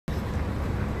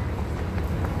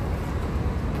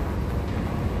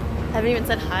haven't even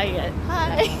said hi yet.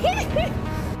 Hi!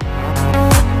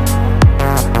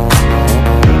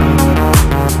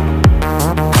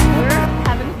 We're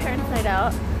having a parents' night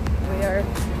out. We are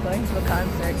going to a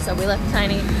concert, so we left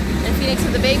Tiny in Phoenix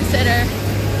with a babysitter.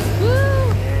 Woo!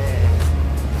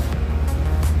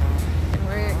 And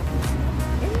we're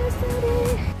in the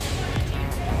city.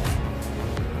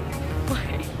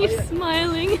 Why are you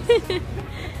smiling?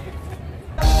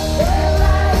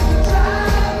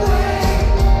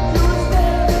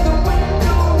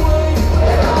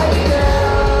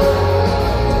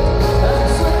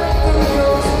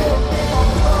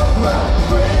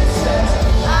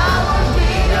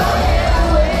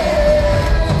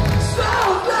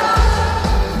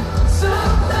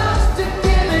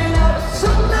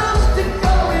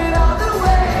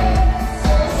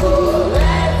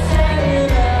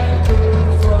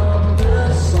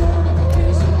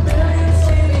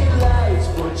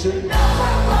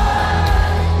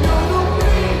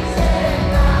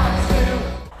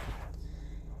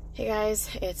 Hey guys,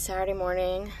 it's Saturday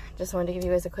morning. Just wanted to give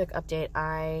you guys a quick update.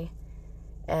 I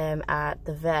am at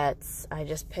the vet's. I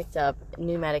just picked up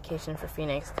new medication for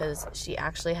Phoenix because she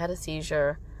actually had a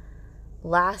seizure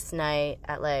last night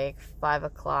at like 5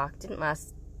 o'clock. Didn't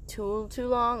last too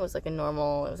long. It was like a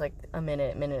normal, it was like a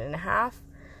minute and a half.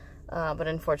 But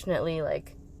unfortunately,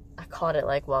 like, I caught it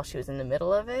like while she was in the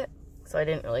middle of it. So I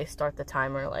didn't really start the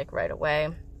timer like right away.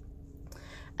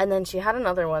 And then she had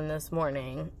another one this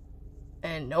morning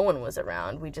and no one was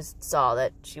around. We just saw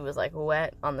that she was like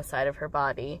wet on the side of her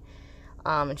body.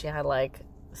 And she had like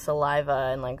saliva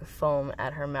and like foam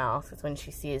at her mouth. Because when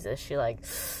she sees this, she like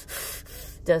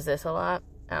does this a lot.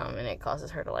 And it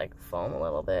causes her to like foam a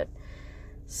little bit.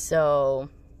 So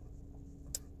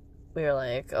we were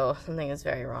like, oh, something is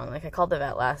very wrong. Like, I called the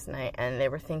vet last night and they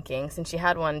were thinking, since she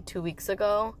had one 2 weeks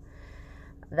ago,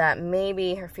 that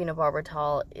maybe her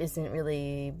phenobarbital isn't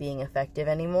really being effective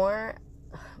anymore.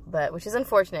 But, which is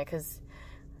unfortunate because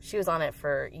she was on it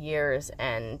for years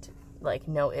and like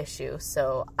no issue.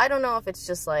 So I don't know if it's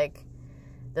just like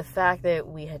the fact that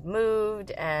we had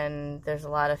moved and there's a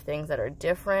lot of things that are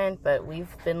different, but we've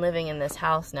been living in this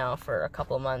house now for a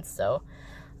couple months, so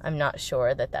I'm not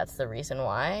sure that that's the reason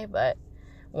why. But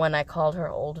when I called her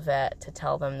old vet to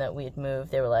tell them that we had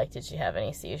moved, they were like, did she have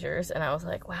any seizures? And I was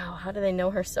like, wow, how do they know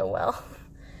her so well?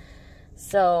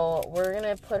 So we're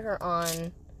gonna put her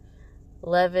on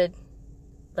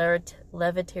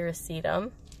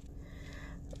levetiracetam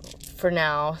for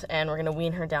now, and we're gonna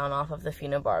wean her down off of the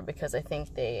phenobarb because I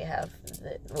think they have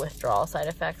the withdrawal side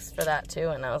effects for that too.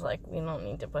 And I was like, we don't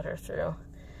need to put her through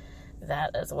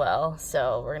that as well.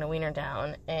 So we're gonna wean her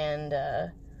down and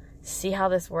see how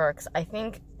this works. I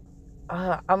think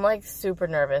I'm like super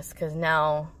nervous because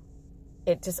now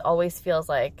it just always feels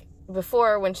like,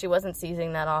 before when she wasn't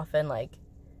seizing that often, like,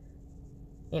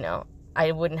 you know,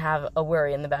 I wouldn't have a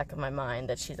worry in the back of my mind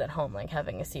that she's at home like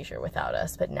having a seizure without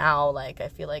us. But now, like, I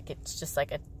feel like it's just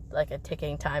like a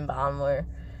ticking time bomb where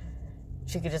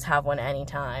she could just have one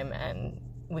anytime and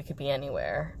we could be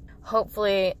anywhere.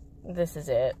 Hopefully this is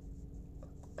it.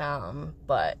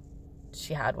 But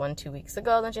she had one 2 weeks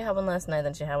ago, then she had one last night,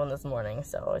 then she had one this morning.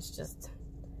 So it's just,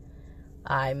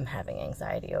 I'm having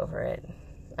anxiety over it.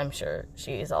 I'm sure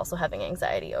she is also having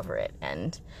anxiety over it,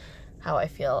 and how I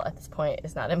feel at this point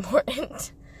is not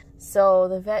important. So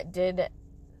the vet did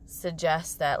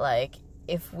suggest that, like,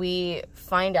 if we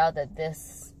find out that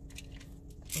this,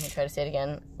 let me try to say it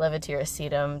again,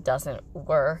 levetiracetam doesn't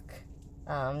work.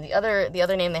 The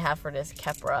other name they have for it is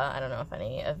Keppra. I don't know if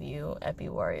any of you Epi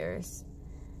warriors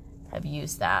have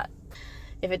used that.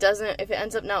 If it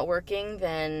ends up not working,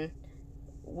 then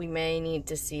we may need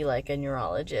to see like a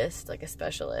neurologist, like a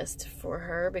specialist for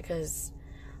her, because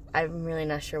I'm really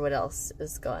not sure what else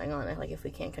is going on, like if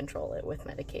we can't control it with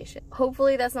medication.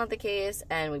 Hopefully that's not the case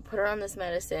and we put her on this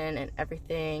medicine and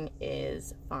everything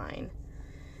is fine.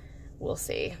 We'll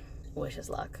see. Wish us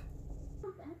luck.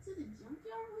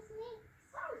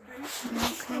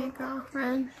 Okay,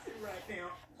 girlfriend.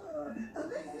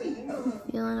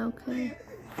 Feeling okay?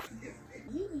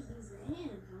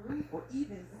 Or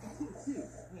even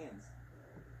hands.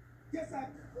 Guess I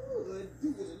could do with a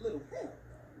little help.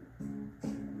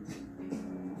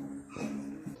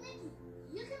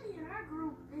 You can be in our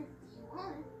group if you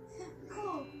want.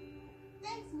 Cool.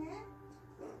 Thanks, man.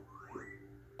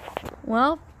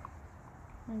 Well,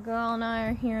 my girl and I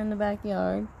are here in the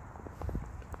backyard.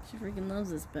 She freaking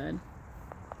loves this bed.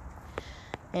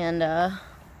 And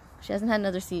she hasn't had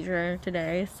another seizure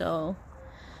today, so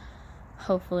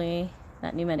hopefully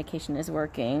that new medication is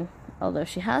working. Although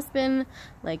she has been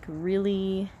like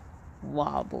really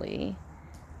wobbly.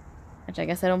 Which I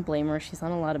guess I don't blame her. She's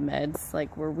on a lot of meds.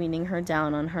 Like, we're weaning her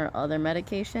down on her other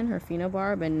medication, her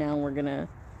phenobarb, and now we're gonna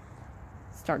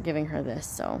start giving her this,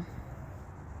 so.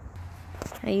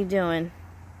 How you doing?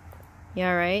 You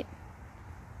alright?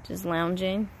 Just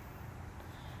lounging?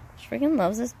 She freaking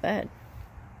loves this bed.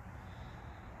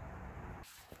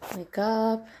 Wake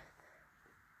up.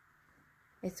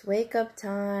 It's wake up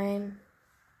time.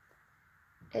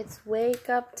 It's wake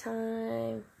up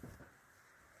time.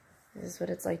 Is this what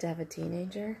it's like to have a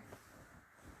teenager?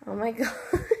 Oh my god.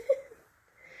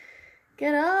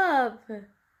 Get up.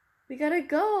 We gotta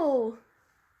go.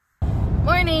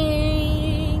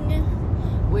 Morning.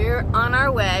 We're on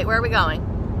our way. Where are we going?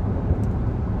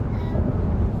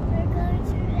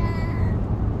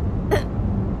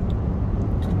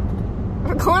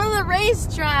 We're going to the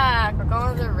racetrack. We're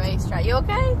going to the racetrack. You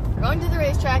okay? We're going to the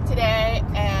racetrack today,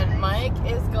 and Mike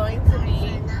is going to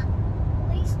be...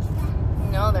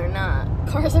 No, they're not.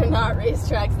 Cars are not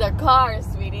racetracks. They're cars,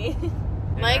 sweetie.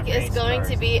 Mike is going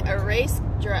to be a race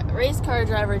car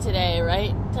driver today,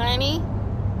 right, Tiny?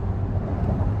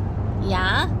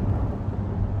 Yeah?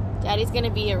 Daddy's going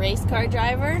to be a race car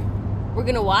driver. We're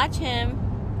going to watch him.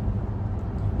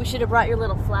 We should have brought your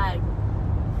little flag.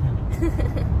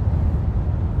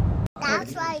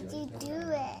 That's why you do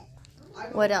it.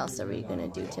 What else are we gonna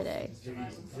do today?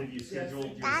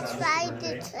 That's why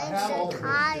they change the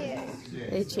tires.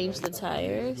 They changed the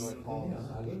tires.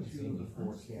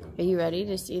 Are you ready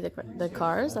to see the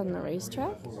cars on the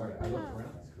racetrack?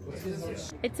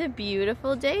 It's a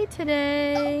beautiful day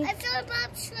today. Oh, I feel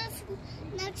Bob Swift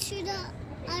next to the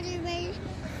other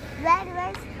red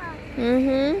race car.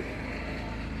 Mm-hmm.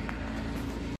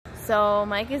 So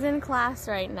Mike is in class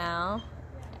right now.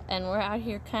 And we're out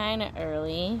here kind of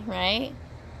early, right?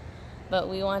 But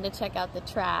we wanted to check out the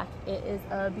track. It is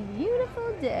a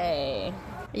beautiful day.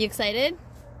 Are you excited?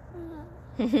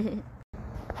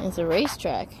 It's a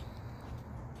racetrack.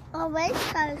 Oh,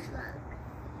 race cars.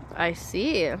 I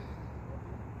see. Mom,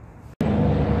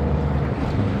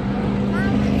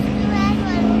 it's the red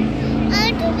one.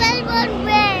 I want the red one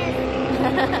red.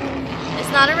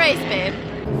 It's not a race, babe.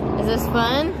 Is this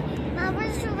fun? Mom,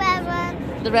 where's the red one?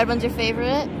 The red one's your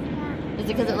favorite? Is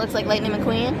it because it looks like Lightning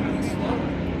McQueen?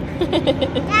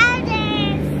 That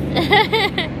is.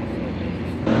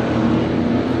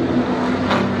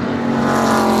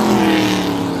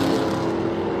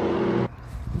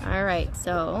 Alright,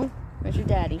 so where's your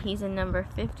daddy? He's in number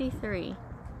 53.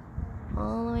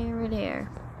 All the way over there.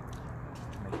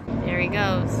 There he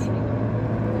goes.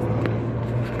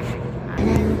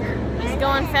 He's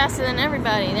going faster than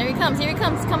everybody. There he comes,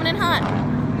 coming in hot.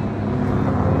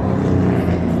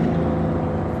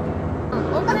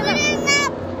 Open it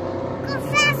up. Go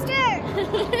faster.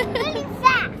 Really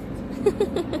fast.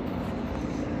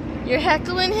 You're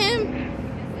heckling him?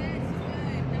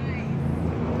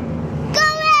 Go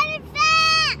really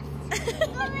fast.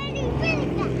 Go really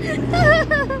fast.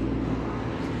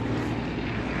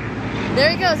 There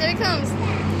he goes, there he comes.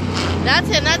 That's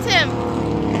him, that's him.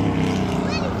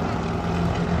 Really fast.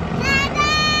 Dada,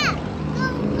 go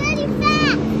really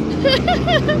fast.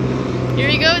 Here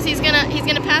he goes, he's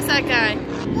gonna pass that guy.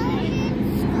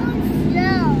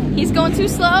 Slow. He's going too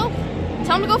slow?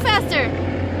 Tell him to go faster.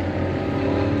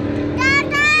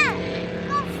 Dada,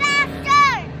 go faster.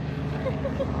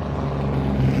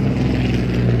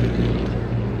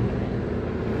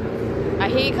 I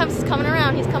hear he comes, he's coming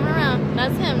around,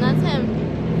 That's him, that's him.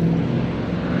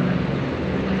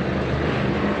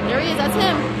 There he is, that's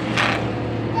him.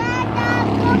 Dada,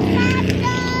 go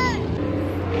faster.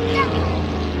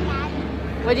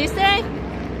 What'd you say?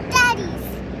 Daddy,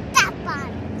 step on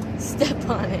it. Step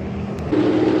on it.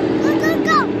 Go, go,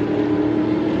 go.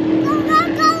 Go, go,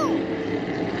 go.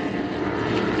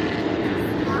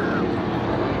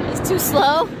 He's too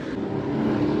slow.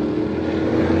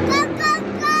 Go, go,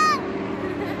 go.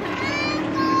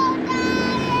 Go,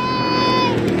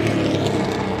 Daddy.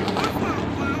 That's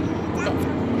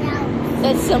not Daddy.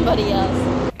 That's somebody else. That's somebody else.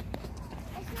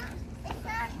 It's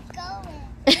not going.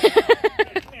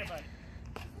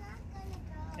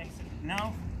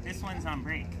 No, this one's on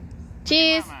break.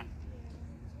 Cheese. Mama.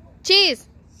 Cheese.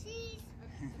 Cheese.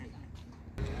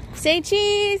 Say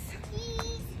cheese.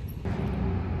 Cheese.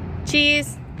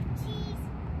 Cheese. Cheese.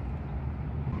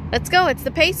 Let's go. It's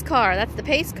the pace car. That's the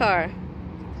pace car.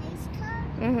 Pace car.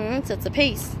 Mm-hmm. So it's a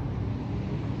pace.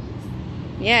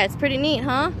 Yeah, it's pretty neat,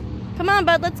 huh? Come on,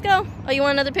 bud. Let's go. Oh, you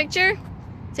want another picture?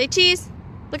 Say cheese.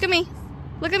 Look at me.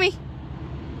 Look at me.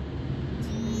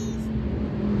 Cheese.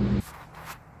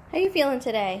 How you feeling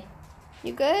today?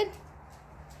 You good?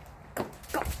 Go,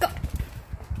 go, go.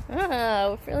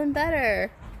 Oh, we're feeling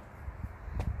better.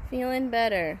 Feeling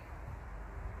better.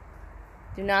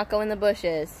 Do not go in the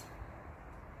bushes.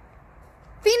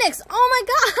 Phoenix, oh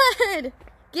my God!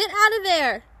 Get out of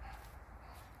there!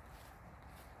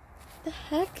 The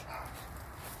heck?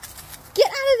 Get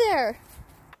out of there!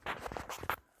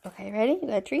 Okay, ready? You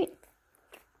got a treat?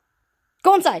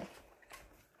 Go inside.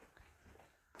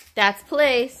 That's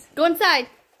place. Go inside.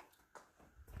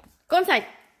 Go inside.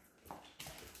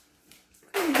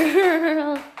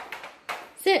 Girl.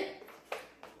 Sit.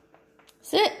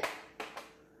 Sit.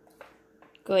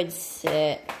 Good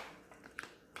sit.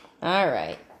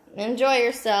 Alright. Enjoy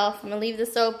yourself. I'm going to leave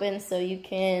this open so you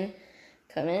can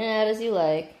come in and out as you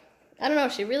like. I don't know.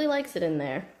 She really likes it in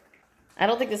there. I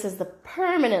don't think this is the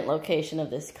permanent location of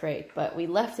this crate, but we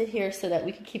left it here so that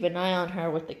we could keep an eye on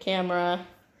her with the camera.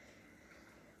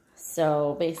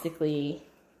 So basically,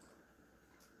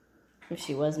 if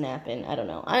she was napping, I don't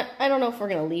know. I don't know if we're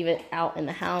going to leave it out in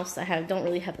the house. Don't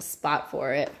really have a spot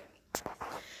for it.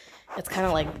 It's kind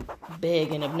of like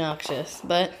big and obnoxious,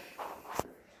 but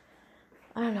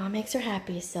I don't know. It makes her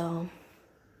happy, so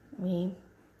we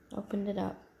opened it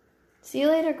up. See you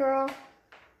later, girl.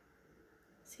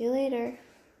 See you later.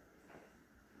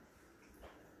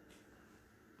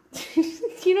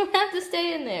 You don't have to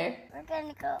stay in there. We're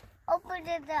gonna go open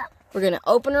it up. We're gonna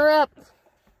open her up.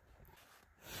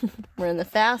 We're in the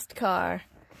fast car.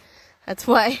 That's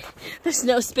why there's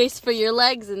no space for your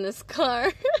legs in this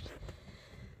car.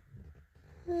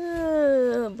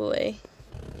 Oh boy.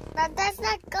 But that's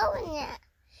not going yet.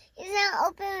 He's not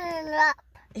opening it up.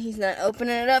 He's not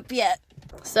opening it up yet.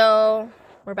 So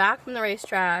we're back from the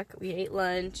racetrack. We ate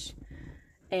lunch.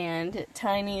 And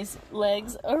Tiny's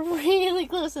legs are really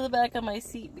close to the back of my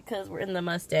seat because we're in the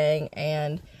Mustang.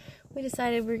 And we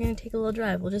decided we're going to take a little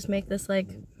drive. We'll just make this like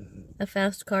a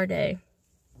fast car day.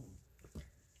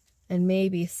 And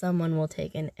maybe someone will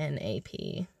take an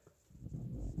NAP.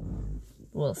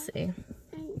 We'll see.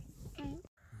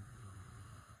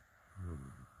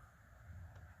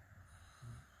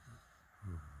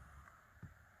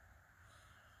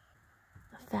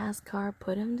 The fast car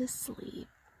put him to sleep.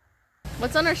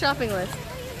 What's on our shopping list?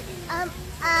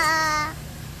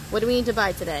 What do we need to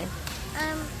buy today?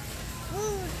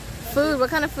 Food. Food? What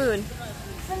kind of food?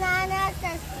 Bananas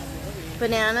and food.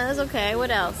 Bananas? Okay,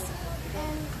 what else?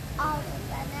 And all the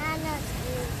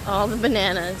bananas. All the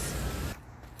bananas.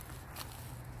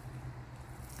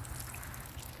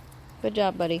 Good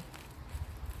job, buddy.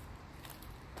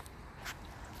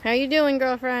 How you doing,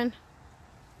 girlfriend?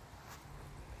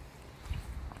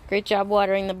 Great job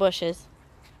watering the bushes.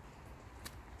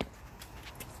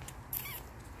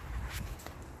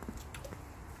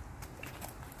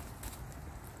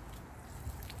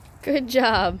 Good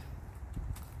job.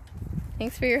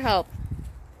 Thanks for your help.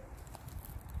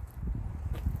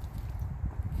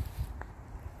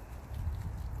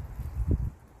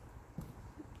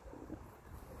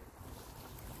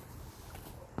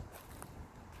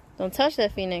 Don't touch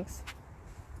that, Phoenix.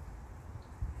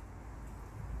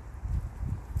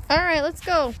 Alright, let's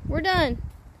go. We're done.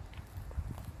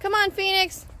 Come on,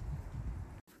 Phoenix.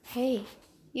 Hey,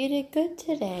 you did good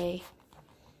today.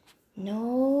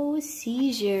 No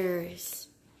seizures.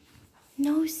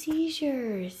 No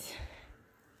seizures.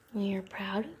 We are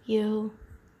proud of you.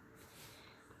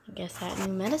 I guess that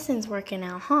new medicine's working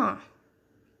out, huh?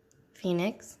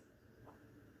 Phoenix?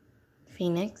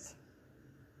 Phoenix?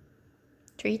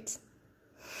 Treats?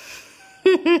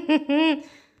 High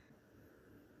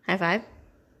five?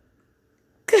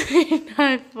 Good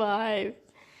high five.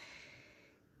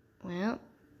 Well,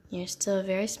 you're still a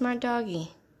very smart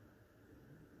doggy.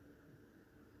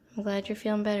 I'm glad you're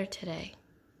feeling better today.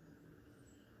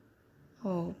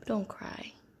 Oh, don't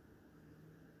cry.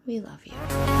 We love you.